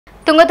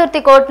తుంగతుర్తి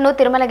కోర్టును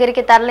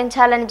తిరుమలగిరికి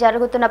తరలించాలని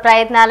జరుగుతున్న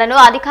ప్రయత్నాలను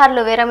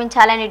అధికారులు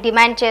విరమించాలని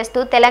డిమాండ్ చేస్తూ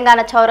తెలంగాణ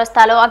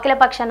చౌరస్తాలో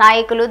అఖిలపక్ష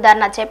నాయకులు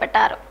ధర్నా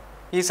చేపట్టారు.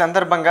 ఈ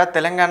సందర్భంగా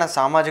తెలంగాణ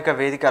సామాజిక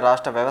వేదిక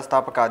రాష్ట్ర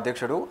వ్యవస్థాపక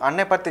అధ్యక్షుడు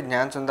అన్నెపర్తి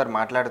జ్ఞాన్ సుందర్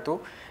మాట్లాడుతూ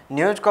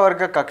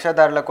నియోజకవర్గ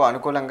కక్షదారులకు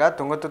అనుకూలంగా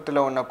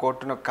తుంగతుర్తిలో ఉన్న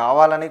కోర్టును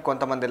కావాలని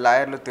కొంతమంది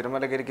లాయర్లు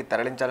తిరుమలగిరికి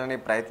తరలించాలని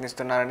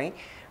ప్రయత్నిస్తున్నారని,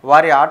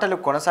 వారి ఆటలు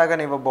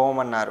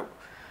కొనసాగనివ్వబోమన్నారు.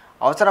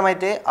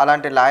 అవసరమైతే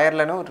అలాంటి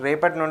లాయర్లను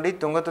రేపటి నుండి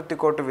తుంగతుర్తి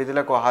కోర్టు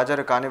విధులకు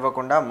హాజరు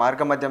కానివ్వకుండా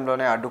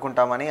మార్గమధ్యంలోనే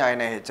అడ్డుకుంటామని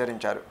ఆయన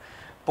హెచ్చరించారు.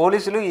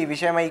 పోలీసులు ఈ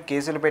విషయమై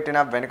కేసులు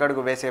పెట్టినా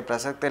వెనకడుగు వేసే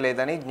ప్రసక్తే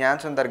లేదని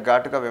జ్ఞాన్ సుందర్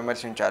ఘాటుగా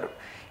విమర్శించారు.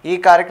 ఈ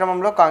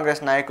కార్యక్రమంలో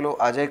కాంగ్రెస్ నాయకులు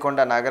అజయ్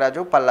కొండ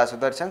నాగరాజు, పల్లా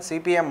సుదర్శన్,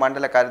 సిపిఎం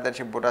మండల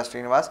కార్యదర్శి బుర్రా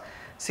శ్రీనివాస్,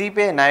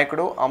 సిపిఐ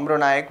నాయకుడు అమ్రు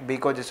నాయక్,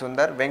 బీకోజి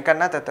సుందర్,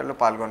 వెంకన్న తదితరులు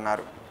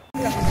పాల్గొన్నారు.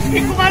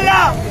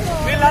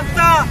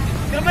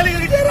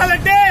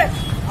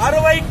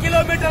 60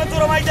 కిలోమీటర్ల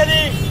దూరం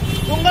అవుతుంది.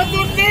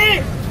 తుంగతుర్తి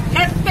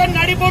నట్ట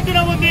నడిబొట్టున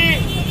ఉంది.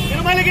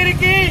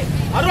 తిరుమలగిరికి,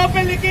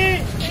 అరోపెల్లికి,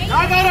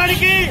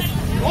 నాగారానికి,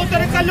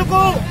 నూతన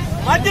కల్లుకు,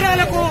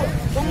 మధ్యరాలకు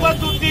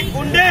తుంగతుర్తి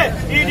గుండె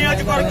ఈ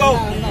నియోజకవర్గం.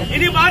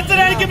 ఇది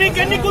మార్చడానికి మీకు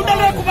ఎన్ని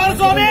గుండెలు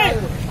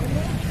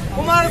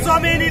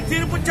కుమారస్వామి నీ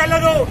తీర్పు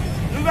చెల్లదు.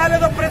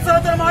 నువ్వేలేదో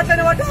ప్రశ్నలతో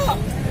మాట్లాడేవాట.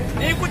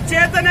 నీకు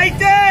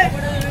చేతనైతే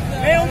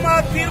మేము మా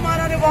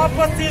తీర్మానాన్ని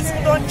వాపసు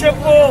తీసుకుంటామని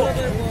చెప్పు.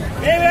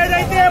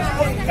 మేమేదైతే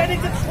ఇక్కడి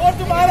నుంచి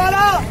కోర్టు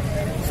మారాలా,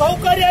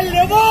 సౌకర్యాలు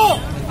లేవు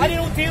అని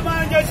నువ్వు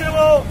తీర్మానం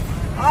చేసినవు,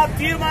 ఆ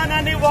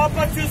తీర్మానాన్ని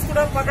వాపసు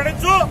తీసుకుంటాం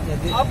ప్రకటించు.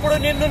 అప్పుడు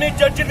నిన్ను నీ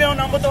జడ్జి మేము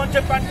నమ్ముతామని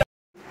చెప్పంట.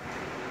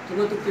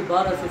 తుంగతుర్తి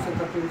బార్ అసోసియేషన్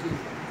తరఫు నుంచి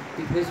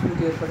ఈ ప్రెస్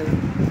మీట్ ఏర్పడింది.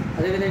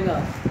 అదేవిధంగా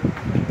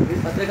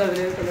పత్రికా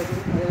విలేకరులకు,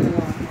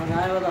 అదేవిధంగా మా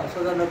న్యాయవాద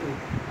సోదరులకు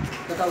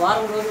గత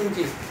వారం రోజుల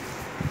నుంచి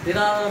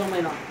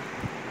నిరాధారమైన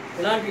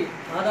ఎలాంటి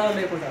ఆధారం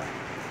లేకుండా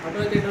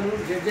అడ్వకేట్లను,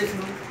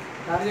 జడ్జెస్ను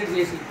టార్గెట్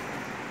చేసి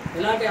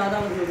ఎలాంటి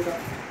ఆధారాలు లేకుండా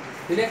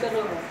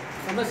విలేకరుల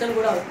సమస్యలు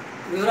కూడా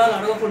వివరాలు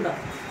అడగకుండా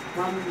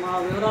మా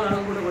వివరాలు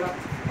అడగకుండా కూడా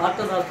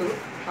వార్తలు రాస్తారు.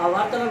 ఆ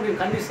వార్తలను మేము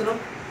ఖండిస్తున్నాం.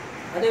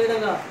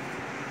 అదేవిధంగా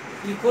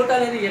ఈ కోర్టు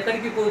అనేది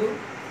ఎక్కడికి పోదు,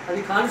 అది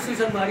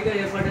కాన్స్టిట్యూషన్ బాడీగా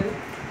ఏర్పడేది.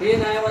 ఏ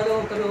న్యాయవాదం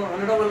ఒకరు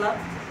అనడం వల్ల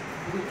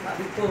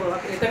అది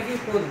ఎక్కడికి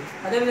పోదు.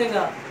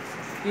 అదేవిధంగా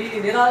ఈ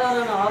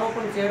నిరాధారణ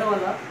ఆరోపణలు చేయడం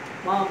వల్ల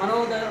మా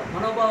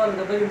మనోభావాలు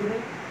దెబ్బతింటుంది.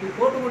 ఈ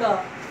కోర్టు కూడా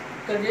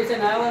ఇక్కడ చేసే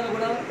న్యాయవాదులు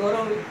కూడా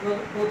గౌరవం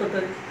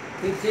పోతుంటుంది.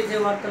 మీరు చేసే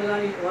వార్తలు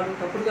కానీ వాళ్ళు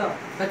తప్పుడుగా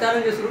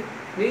ప్రచారం చేస్తారు.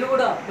 మీరు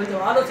కూడా కొంచెం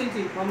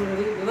ఆలోచించి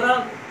మమ్మల్ని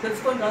వివరాలు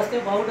తెలుసుకొని రాస్తే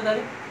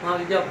బాగుంటుందని మా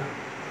విజ్ఞాపన.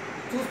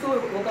 చూస్తూ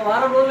ఒక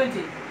వారం రోజుల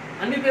నుంచి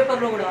అన్ని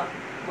పేపర్లో కూడా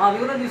మా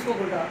వివరణ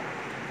తీసుకోకుండా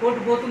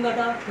కోర్టు పోతుందట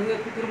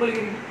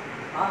తిరుమలగిరికి.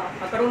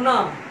 అక్కడ ఉన్న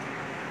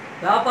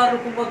వ్యాపారులు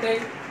కుంభకై,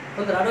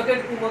 కొందరు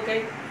అడ్వకేట్ కుంభకై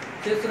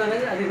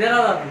చేస్తున్నారనేది అది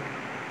నిరాధారం.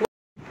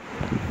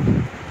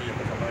 ఈ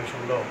యొక్క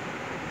సమావేశంలో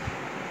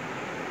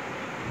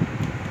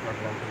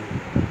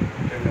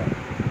ముఖ్యంగా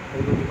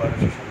తుంగతుర్తి బార్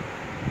అసోసియేషన్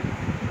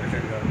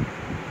ప్రెసిడెంట్ గారు,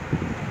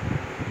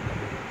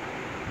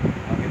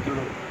 మా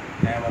మిత్రుడు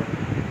న్యాయవాదులు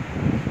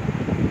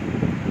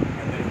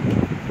అందరికీ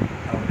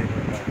నా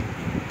హృదయపూర్వక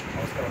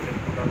నమస్కారం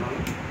తెలుపుకుంటున్నాను.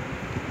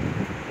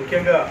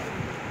 ముఖ్యంగా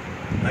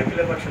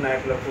అఖిలపక్ష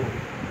నాయకులకు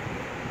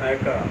నా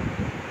యొక్క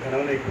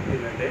ఘనమైన విజ్ఞప్తి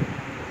ఏంటంటే,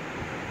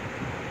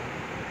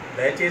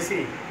 దయచేసి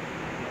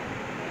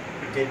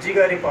జడ్జి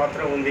గారి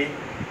పాత్ర ఉంది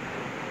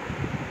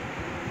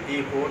ఈ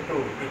కోర్టు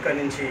ఇక్కడి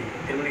నుంచి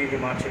తిరుమలగిరికి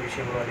మార్చే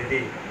విషయంలో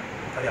అనేది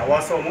అది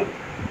అవాస్తవము.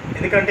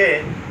 ఎందుకంటే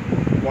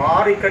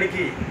వారు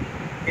ఇక్కడికి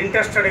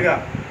ఇంట్రెస్టెడ్గా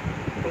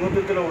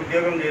తుంగతుర్తిలో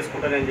ఉద్యోగం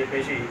చేసుకుంటానని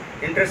చెప్పేసి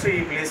ఇంట్రెస్ట్ ఈ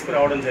ప్లేస్కి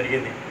రావడం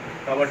జరిగింది.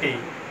 కాబట్టి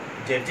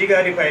జడ్జి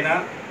గారి పైన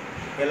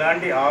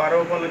ఎలాంటి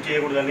ఆరోపణలు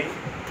చేయకూడదని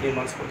నేను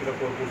మనస్ఫూర్తిగా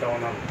కోరుకుంటా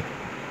ఉన్నాను.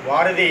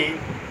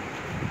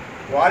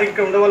 వారికి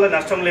ఉండడం వల్ల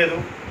నష్టం లేదు.